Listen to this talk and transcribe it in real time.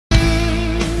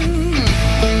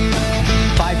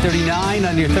8:39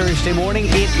 on your Thursday morning.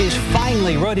 It is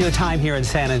finally rodeo time here in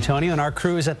San Antonio, and our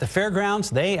crew is at the fairgrounds.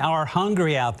 They are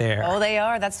hungry out there. Oh, they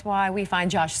are. That's why we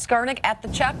find Josh Skurnik at the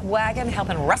chuck wagon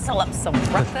helping rustle up some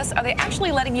breakfast. Are they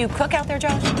actually letting you cook out there,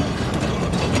 Josh?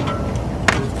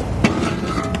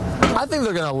 I think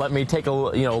they're going to let me take a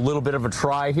little bit of a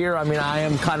try here. I mean, I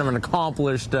am kind of an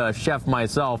accomplished chef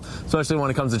myself, especially when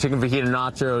it comes to chicken fajita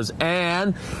nachos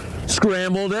and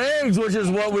scrambled eggs, which is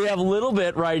what we have a little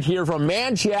bit right here from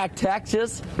Manchac,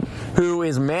 Texas, who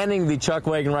is manning the chuck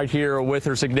wagon right here with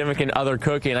her significant other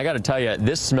cooking. I got to tell you,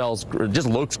 this smells, just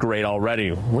looks great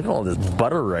already. Look at all this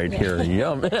butter right here.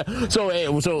 Yum. So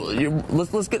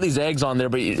let's get these eggs on there.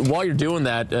 But while you're doing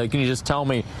that, can you just tell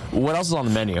me what else is on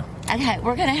the menu? Okay,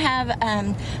 we're going to have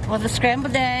the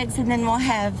scrambled eggs, and then we'll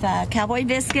have cowboy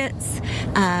biscuits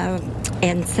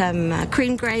and some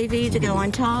cream gravy to go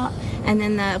on top, and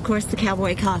then of course the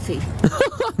cowboy coffee.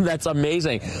 That's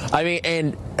amazing. I mean,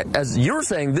 and as you were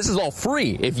saying, this is all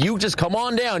free. If you just come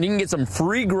on down, you can get some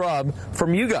free grub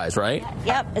from you guys, right?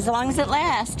 Yep, as long as it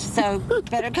lasts. So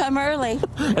better come early.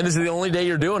 And this is the only day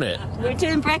you're doing it. We're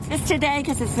doing breakfast today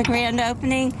because it's the grand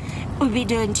opening. We'll be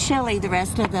doing chili the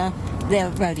rest of the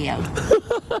rodeo.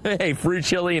 Hey, free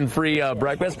chili and free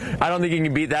breakfast. I don't think you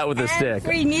can beat that with a stick.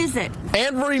 Free music.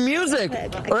 And free music.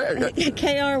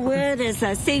 K.R. Wood is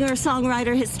a singer,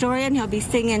 songwriter, historian. He'll be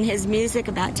singing his music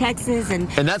about Texas and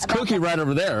that's Cookie right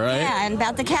over there, right? Yeah, and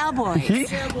about the Cowboys.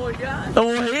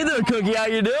 Oh, hey there, Cookie. How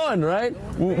you doing? Right?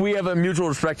 We have a mutual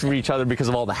respect for each other because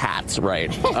of all the hats,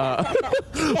 right?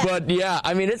 But yeah,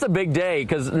 I mean, it's a big day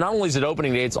because not only is it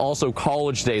opening day, it's also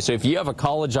college day. So if you have a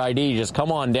college ID, just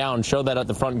come on down, show that at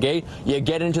the front gate. You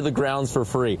get into the grounds for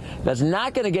free. That's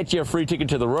not going to get you a free ticket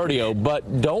to the rodeo,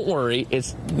 but don't worry.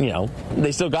 It's,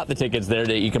 they still got the tickets there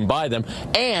that you can buy them.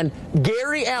 And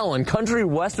Gary Allen, country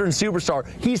western superstar,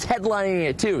 he's headlining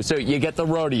it too. So you get the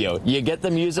rodeo, you get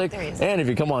the music, and if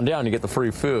you come on down, you get the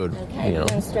free food. Okay, you want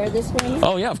to start this one?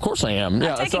 Oh, yeah, of course I am.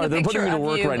 Yeah, sorry, they're putting me to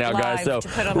work right now, guys. So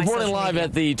reporting live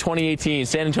at the 2018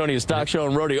 San Antonio Stock Show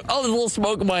and Rodeo. Oh, there's a little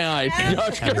smoke in my eye.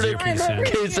 Josh Skurnik,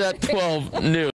 KSAT 12 News.